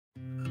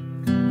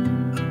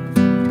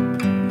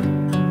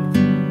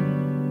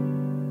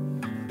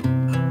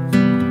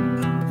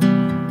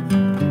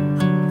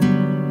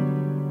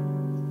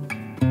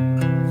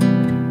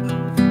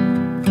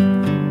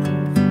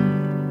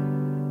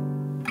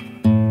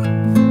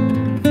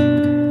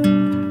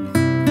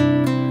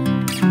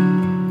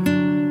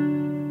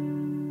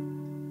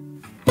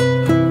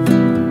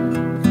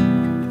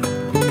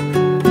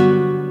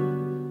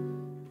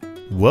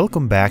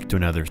Welcome back to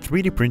another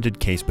 3D printed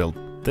case build.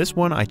 This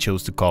one I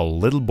chose to call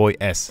Little Boy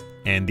S,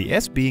 and the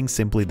S being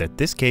simply that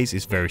this case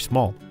is very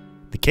small.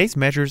 The case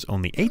measures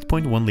only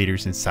 8.1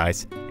 liters in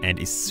size and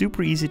is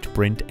super easy to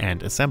print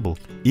and assemble,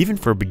 even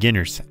for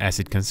beginners, as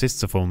it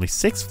consists of only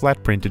 6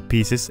 flat printed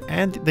pieces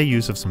and the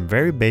use of some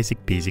very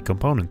basic PC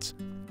components.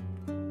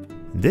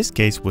 This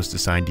case was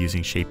designed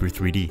using Shaper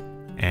 3D,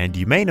 and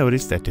you may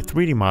notice that the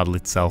 3D model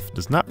itself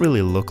does not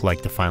really look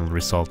like the final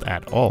result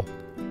at all.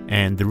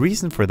 And the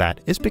reason for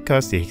that is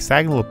because the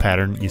hexagonal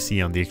pattern you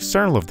see on the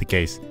external of the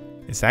case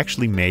is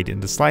actually made in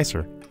the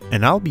slicer.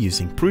 And I'll be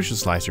using Prusa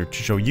Slicer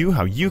to show you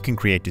how you can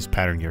create this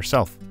pattern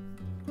yourself.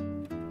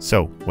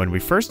 So, when we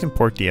first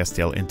import the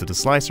STL into the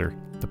slicer,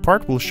 the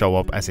part will show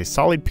up as a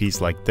solid piece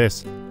like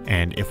this,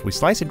 and if we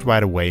slice it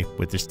right away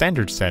with the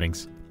standard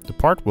settings, the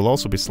part will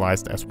also be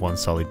sliced as one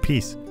solid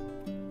piece.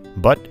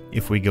 But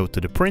if we go to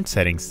the print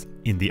settings,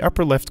 in the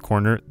upper left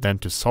corner, then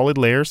to solid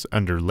layers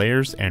under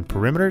layers and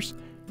perimeters,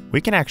 we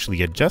can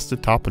actually adjust the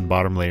top and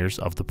bottom layers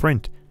of the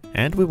print,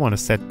 and we want to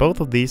set both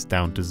of these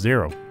down to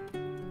 0.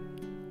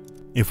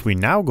 If we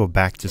now go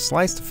back to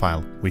slice the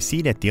file, we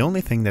see that the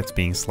only thing that's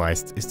being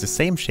sliced is the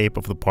same shape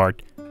of the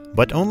part,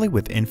 but only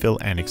with infill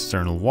and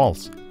external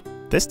walls.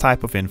 This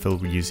type of infill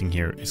we're using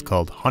here is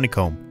called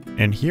honeycomb,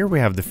 and here we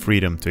have the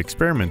freedom to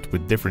experiment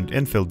with different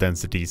infill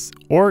densities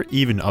or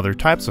even other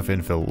types of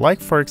infill,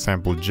 like for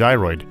example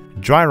gyroid.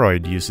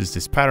 Gyroid uses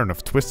this pattern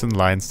of twisted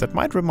lines that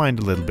might remind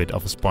a little bit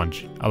of a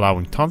sponge,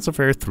 allowing tons of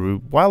air through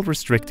while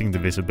restricting the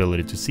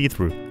visibility to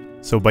see-through.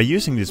 So by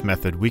using this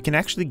method, we can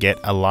actually get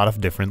a lot of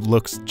different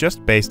looks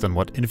just based on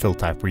what infill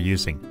type we're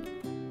using.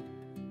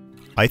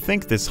 I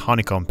think this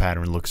honeycomb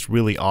pattern looks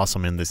really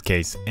awesome in this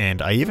case,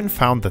 and I even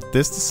found that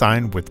this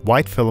design with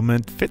white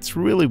filament fits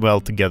really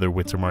well together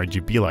with some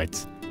RGB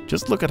lights.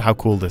 Just look at how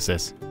cool this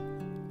is.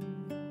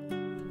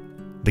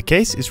 The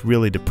case is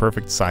really the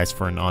perfect size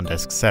for an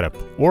on-desk setup,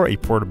 or a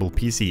portable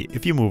PC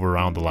if you move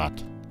around a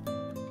lot.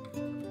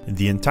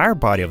 The entire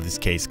body of this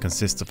case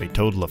consists of a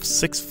total of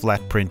 6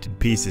 flat printed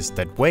pieces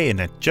that weigh in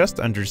at just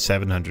under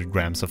 700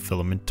 grams of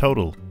filament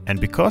total,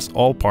 and because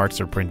all parts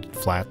are printed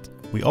flat,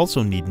 we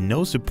also need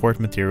no support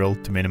material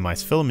to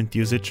minimize filament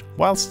usage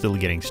while still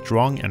getting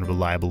strong and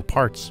reliable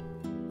parts.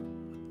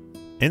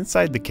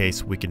 Inside the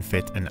case we can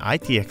fit an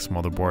ITX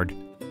motherboard,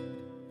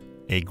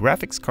 a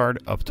graphics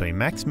card up to a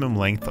maximum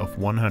length of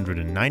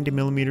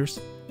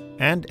 190mm,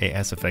 and a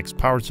SFF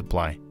power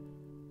supply.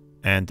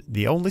 And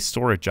the only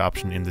storage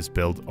option in this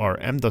build are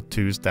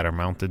M.2s that are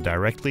mounted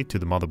directly to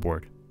the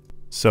motherboard.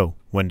 So,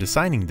 when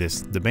designing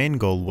this, the main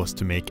goal was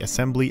to make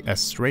assembly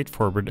as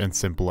straightforward and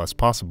simple as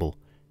possible.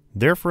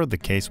 Therefore, the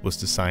case was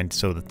designed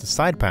so that the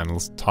side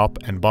panels, top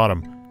and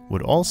bottom,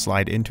 would all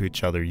slide into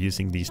each other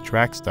using these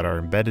tracks that are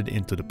embedded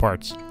into the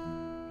parts.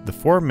 The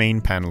 4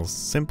 main panels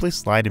simply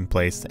slide in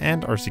place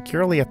and are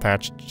securely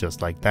attached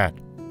just like that.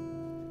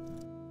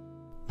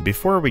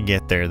 Before we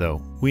get there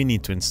though, we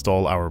need to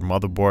install our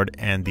motherboard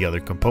and the other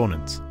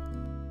components.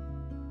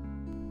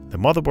 The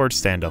motherboard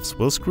standoffs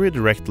will screw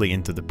directly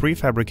into the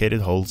prefabricated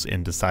holes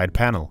in the side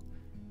panel.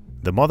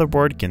 The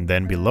motherboard can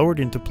then be lowered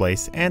into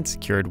place and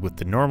secured with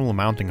the normal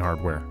mounting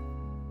hardware.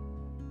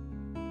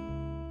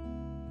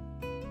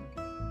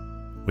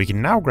 We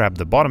can now grab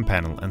the bottom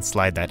panel and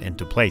slide that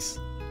into place,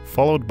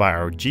 followed by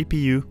our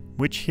GPU,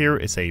 which here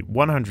is a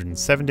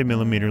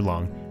 170mm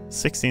long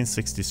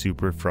 1660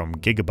 Super from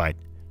Gigabyte.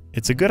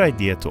 It's a good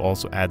idea to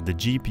also add the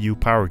GPU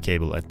power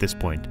cable at this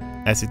point,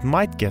 as it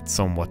might get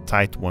somewhat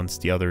tight once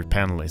the other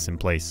panel is in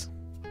place.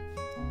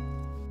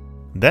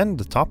 Then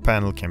the top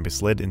panel can be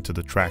slid into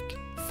the track,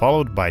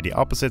 followed by the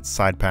opposite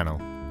side panel.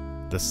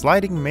 The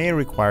sliding may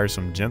require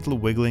some gentle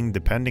wiggling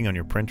depending on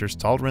your printer's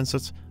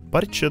tolerances,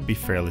 but it should be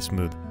fairly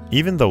smooth.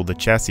 Even though the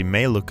chassis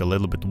may look a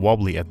little bit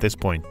wobbly at this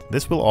point,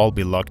 this will all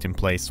be locked in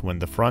place when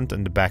the front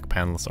and the back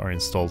panels are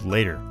installed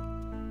later.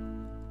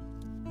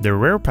 The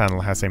rear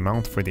panel has a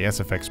mount for the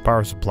SFX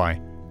power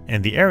supply,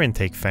 and the air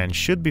intake fan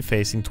should be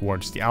facing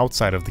towards the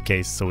outside of the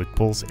case so it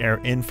pulls air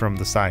in from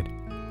the side,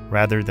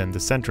 rather than the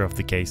center of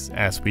the case,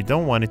 as we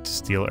don't want it to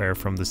steal air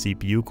from the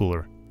CPU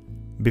cooler.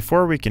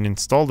 Before we can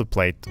install the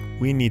plate,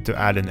 we need to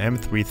add an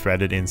M3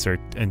 threaded insert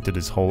into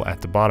this hole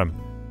at the bottom.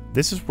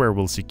 This is where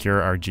we'll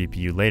secure our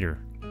GPU later.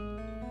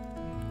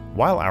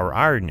 While our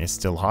iron is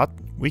still hot,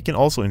 we can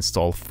also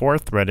install 4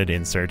 threaded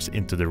inserts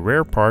into the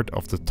rear part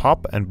of the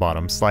top and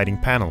bottom sliding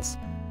panels.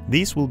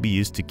 These will be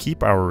used to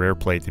keep our rear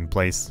plate in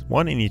place,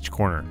 one in each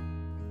corner.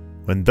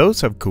 When those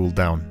have cooled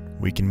down,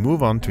 we can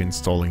move on to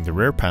installing the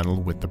rear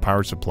panel with the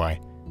power supply.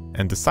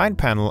 And the side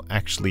panel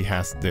actually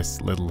has this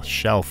little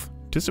shelf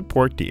to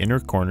support the inner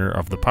corner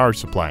of the power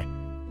supply.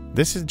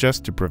 This is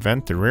just to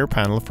prevent the rear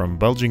panel from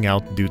bulging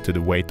out due to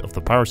the weight of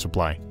the power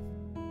supply.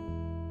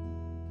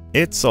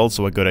 It's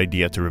also a good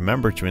idea to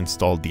remember to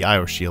install the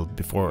I/O shield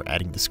before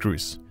adding the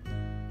screws.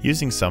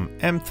 Using some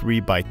M3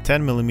 by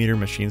 10mm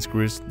machine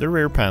screws, the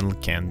rear panel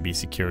can be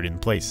secured in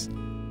place.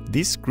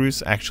 These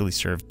screws actually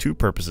serve 2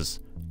 purposes.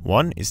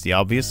 One is the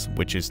obvious,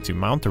 which is to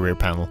mount the rear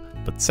panel,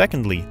 but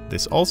secondly,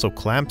 this also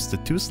clamps the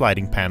 2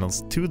 sliding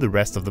panels to the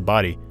rest of the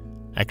body,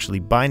 actually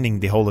binding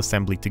the whole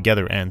assembly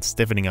together and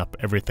stiffening up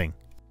everything.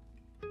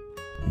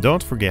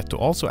 Don't forget to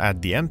also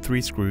add the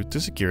M3 screw to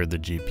secure the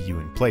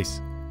GPU in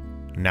place.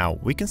 Now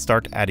we can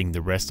start adding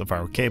the rest of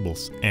our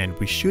cables, and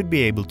we should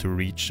be able to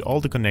reach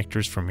all the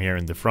connectors from here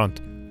in the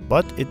front,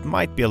 but it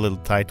might be a little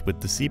tight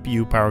with the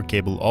CPU power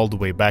cable all the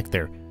way back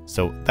there,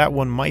 so that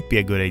one might be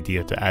a good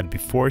idea to add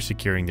before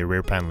securing the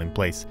rear panel in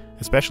place,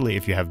 especially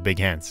if you have big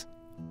hands.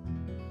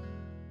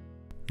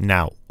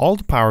 Now all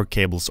the power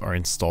cables are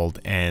installed,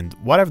 and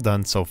what I've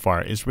done so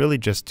far is really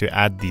just to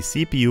add the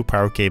CPU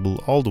power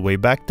cable all the way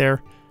back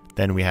there.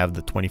 Then we have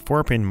the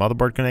 24-pin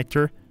motherboard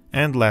connector,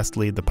 and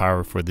lastly the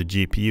power for the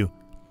GPU.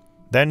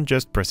 Then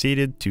just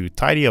proceeded to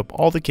tidy up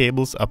all the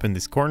cables up in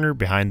this corner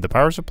behind the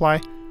power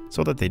supply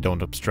so that they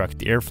don't obstruct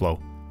the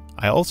airflow.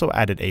 I also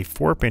added a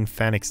 4-pin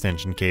fan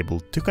extension cable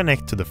to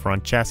connect to the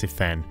front chassis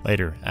fan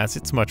later, as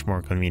it's much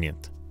more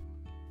convenient.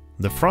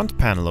 The front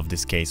panel of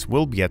this case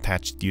will be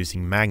attached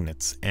using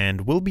magnets, and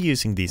we'll be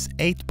using these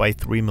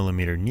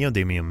 8x3mm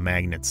neodymium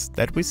magnets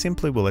that we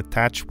simply will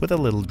attach with a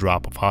little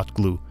drop of hot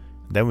glue.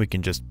 Then we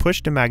can just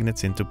push the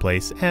magnets into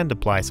place and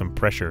apply some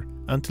pressure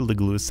until the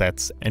glue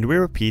sets, and we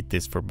repeat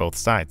this for both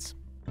sides.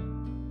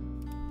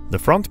 The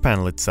front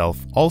panel itself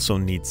also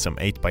needs some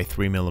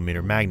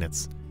 8x3mm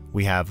magnets.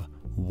 We have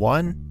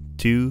 1,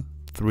 2,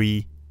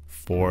 3,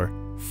 4,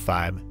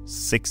 5,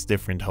 6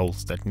 different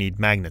holes that need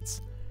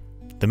magnets.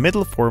 The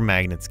middle 4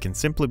 magnets can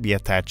simply be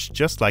attached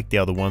just like the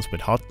other ones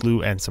with hot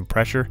glue and some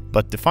pressure,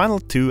 but the final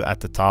 2 at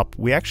the top,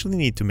 we actually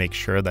need to make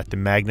sure that the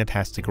magnet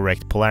has the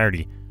correct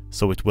polarity,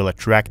 so it will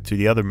attract to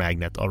the other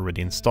magnet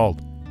already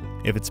installed.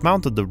 If it's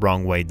mounted the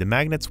wrong way, the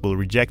magnets will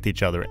reject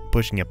each other,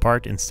 pushing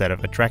apart instead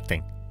of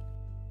attracting.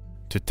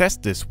 To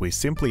test this, we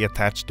simply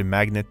attach the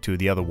magnet to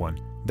the other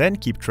one, then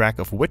keep track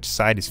of which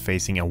side is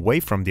facing away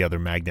from the other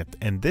magnet,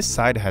 and this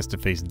side has to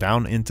face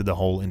down into the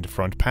hole in the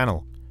front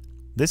panel.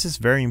 This is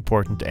very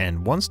important,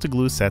 and once the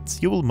glue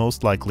sets, you will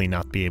most likely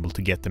not be able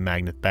to get the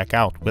magnet back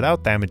out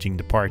without damaging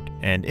the part,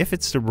 and if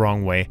it's the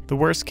wrong way, the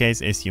worst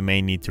case is you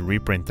may need to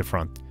reprint the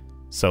front.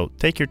 So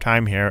take your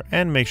time here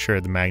and make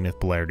sure the magnet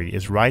polarity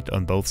is right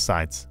on both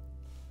sides.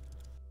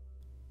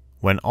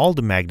 When all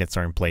the magnets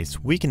are in place,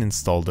 we can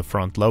install the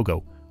front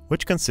logo,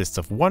 which consists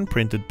of one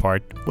printed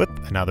part with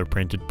another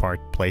printed part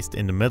placed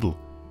in the middle.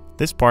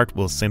 This part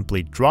will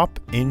simply drop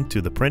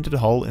into the printed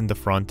hole in the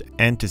front,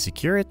 and to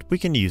secure it we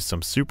can use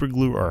some super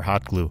glue or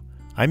hot glue.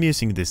 I'm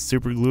using this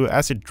super glue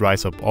as it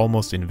dries up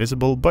almost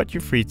invisible, but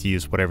you're free to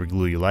use whatever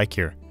glue you like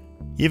here.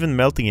 Even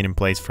melting it in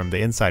place from the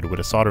inside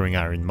with a soldering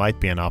iron might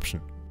be an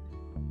option.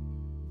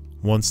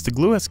 Once the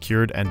glue has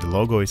cured and the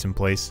logo is in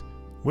place,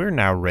 we're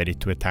now ready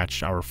to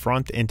attach our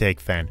front intake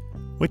fan,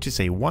 which is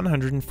a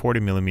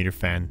 140mm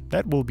fan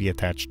that will be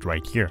attached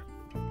right here.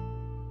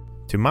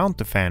 To mount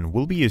the fan,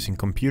 we'll be using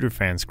computer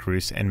fan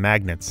screws and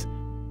magnets.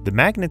 The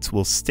magnets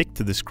will stick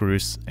to the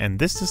screws, and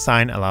this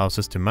design allows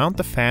us to mount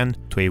the fan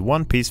to a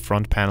one-piece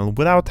front panel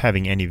without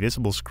having any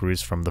visible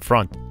screws from the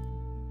front.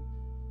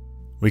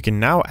 We can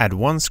now add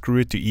one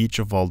screw to each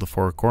of all the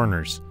 4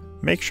 corners.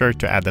 Make sure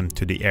to add them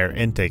to the air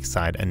intake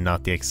side and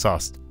not the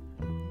exhaust.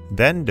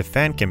 Then the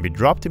fan can be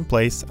dropped in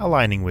place,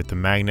 aligning with the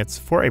magnets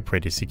for a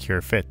pretty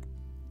secure fit.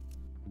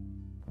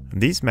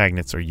 These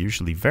magnets are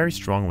usually very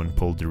strong when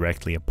pulled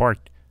directly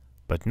apart,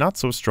 but not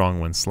so strong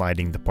when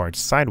sliding the parts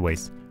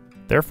sideways.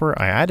 Therefore,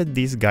 I added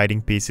these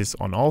guiding pieces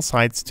on all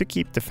sides to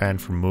keep the fan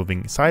from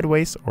moving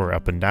sideways or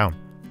up and down,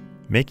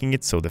 making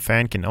it so the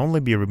fan can only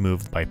be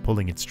removed by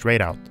pulling it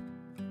straight out.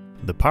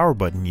 The power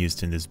button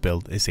used in this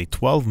build is a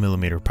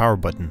 12mm power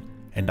button,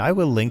 and I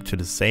will link to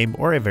the same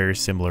or a very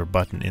similar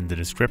button in the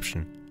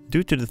description.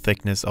 Due to the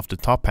thickness of the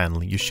top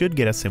panel, you should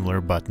get a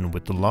similar button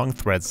with the long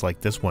threads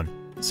like this one,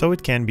 so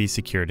it can be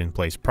secured in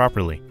place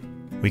properly.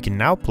 We can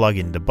now plug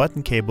in the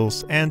button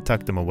cables and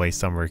tuck them away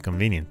somewhere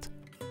convenient.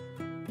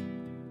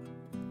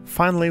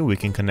 Finally, we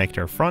can connect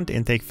our front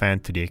intake fan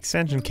to the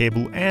extension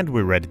cable, and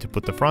we're ready to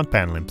put the front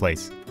panel in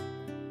place.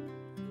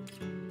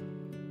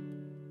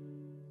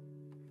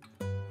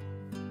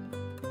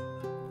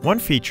 One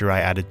feature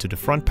I added to the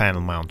front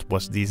panel mount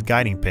was these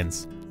guiding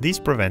pins. These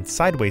prevent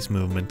sideways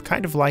movement,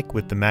 kind of like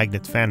with the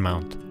magnet fan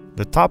mount.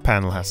 The top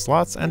panel has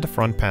slots and the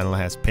front panel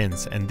has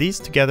pins, and these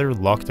together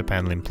lock the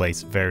panel in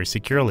place very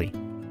securely.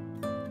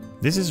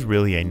 This is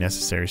really a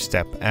necessary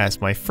step, as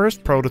my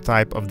first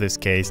prototype of this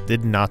case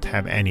did not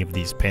have any of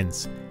these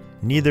pins,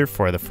 neither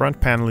for the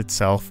front panel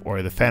itself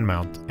or the fan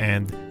mount,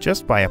 and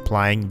just by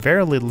applying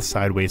very little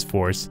sideways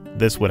force,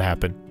 this would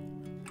happen.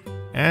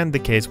 And the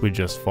case would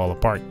just fall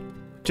apart.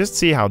 Just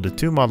see how the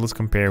two models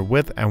compare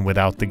with and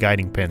without the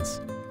guiding pins.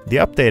 The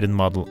updated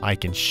model I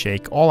can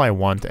shake all I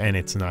want and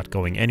it's not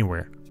going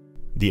anywhere.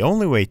 The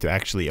only way to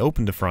actually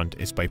open the front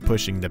is by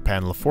pushing the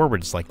panel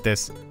forwards like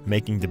this,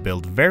 making the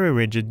build very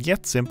rigid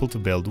yet simple to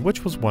build,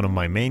 which was one of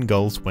my main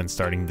goals when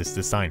starting this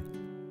design.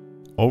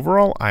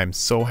 Overall, I am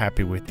so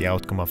happy with the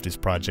outcome of this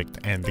project,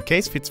 and the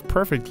case fits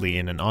perfectly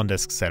in an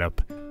on-desk setup,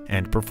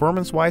 and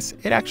performance-wise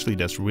it actually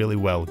does really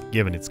well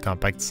given its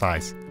compact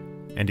size.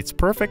 And it's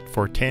perfect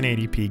for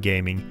 1080p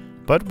gaming,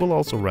 but will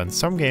also run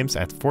some games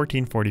at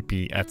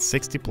 1440p at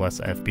 60 plus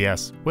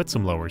FPS with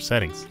some lower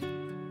settings.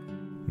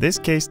 This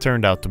case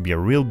turned out to be a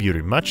real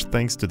beauty, much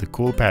thanks to the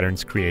cool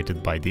patterns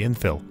created by the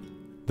infill.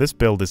 This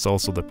build is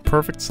also the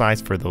perfect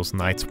size for those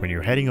nights when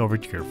you're heading over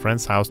to your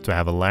friend's house to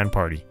have a LAN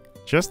party.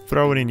 Just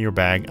throw it in your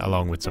bag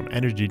along with some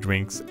energy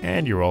drinks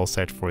and you're all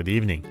set for the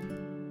evening.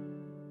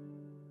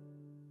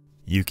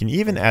 You can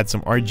even add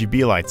some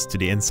RGB lights to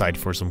the inside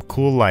for some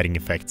cool lighting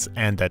effects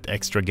and that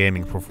extra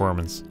gaming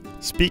performance.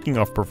 Speaking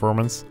of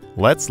performance,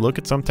 let's look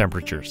at some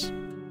temperatures.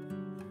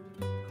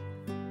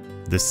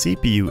 The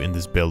CPU in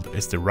this build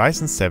is the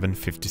Ryzen 7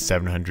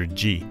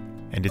 5700G,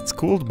 and it's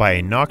cooled by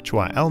a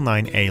Noctua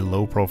L9A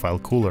low-profile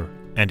cooler,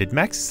 and it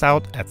maxes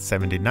out at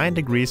 79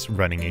 degrees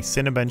running a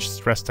Cinebench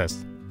stress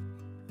test.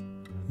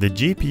 The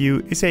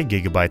GPU is a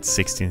Gigabyte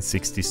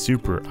 1660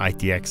 Super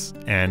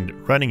ITX, and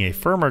running a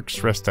firmware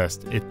stress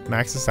test, it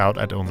maxes out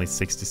at only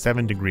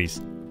 67 degrees.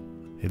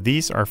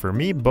 These are for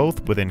me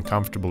both within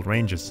comfortable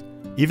ranges.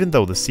 Even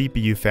though the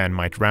CPU fan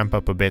might ramp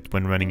up a bit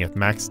when running at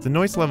max, the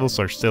noise levels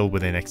are still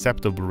within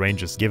acceptable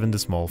ranges given the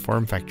small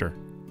form factor.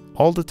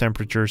 All the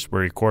temperatures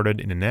were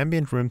recorded in an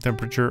ambient room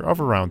temperature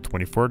of around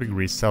 24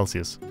 degrees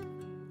Celsius.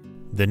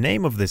 The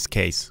name of this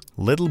case,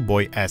 Little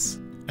Boy S.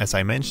 As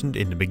I mentioned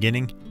in the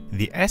beginning,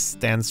 the S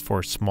stands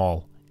for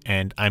small,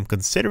 and I'm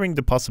considering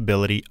the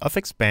possibility of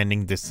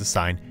expanding this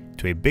design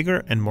to a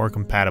bigger and more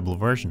compatible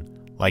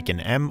version, like an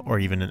M or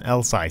even an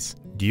L size.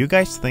 Do you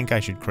guys think I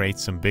should create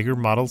some bigger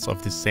models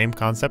of this same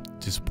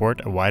concept to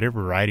support a wider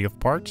variety of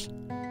parts?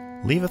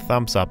 Leave a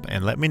thumbs up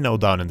and let me know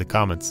down in the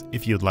comments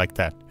if you'd like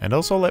that, and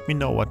also let me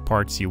know what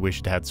parts you wish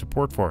it had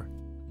support for.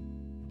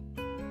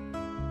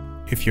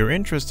 If you're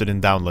interested in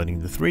downloading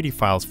the 3D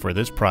files for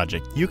this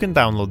project, you can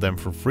download them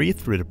for free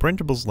through the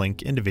Printables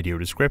link in the video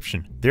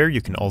description. There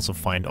you can also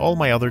find all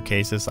my other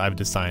cases I've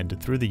designed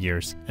through the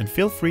years, and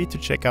feel free to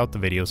check out the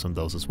videos on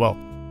those as well.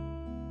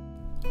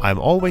 I'm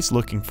always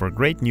looking for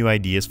great new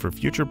ideas for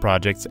future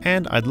projects,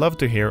 and I'd love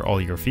to hear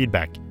all your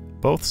feedback,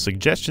 both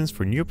suggestions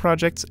for new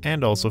projects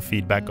and also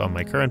feedback on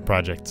my current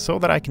project so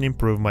that I can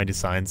improve my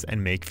designs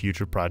and make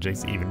future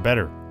projects even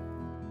better.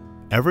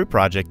 Every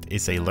project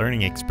is a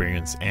learning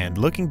experience, and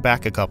looking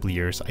back a couple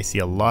years I see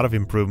a lot of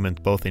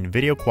improvement both in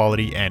video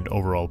quality and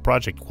overall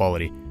project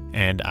quality,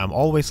 and I'm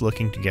always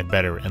looking to get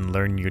better and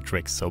learn new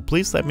tricks, so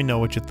please let me know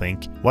what you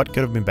think, what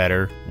could have been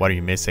better, what are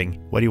you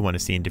missing, what do you want to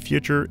see in the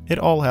future. It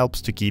all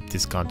helps to keep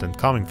this content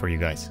coming for you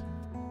guys.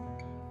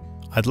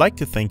 I'd like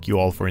to thank you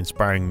all for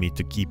inspiring me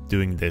to keep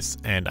doing this,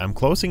 and I'm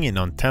closing in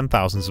on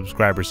 10,000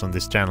 subscribers on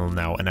this channel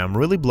now, and I'm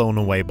really blown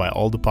away by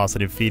all the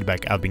positive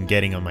feedback I've been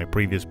getting on my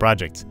previous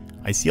projects.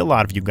 I see a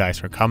lot of you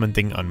guys are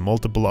commenting on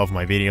multiple of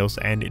my videos,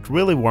 and it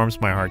really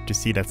warms my heart to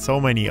see that so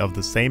many of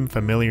the same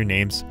familiar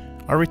names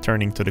are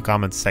returning to the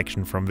comments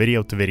section from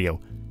video to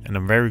video, and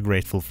I'm very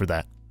grateful for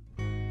that.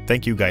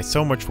 Thank you guys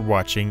so much for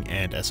watching,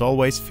 and as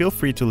always, feel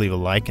free to leave a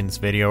like in this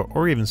video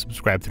or even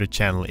subscribe to the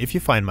channel if you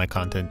find my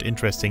content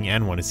interesting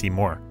and want to see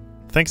more.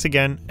 Thanks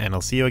again, and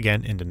I'll see you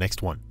again in the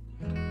next one.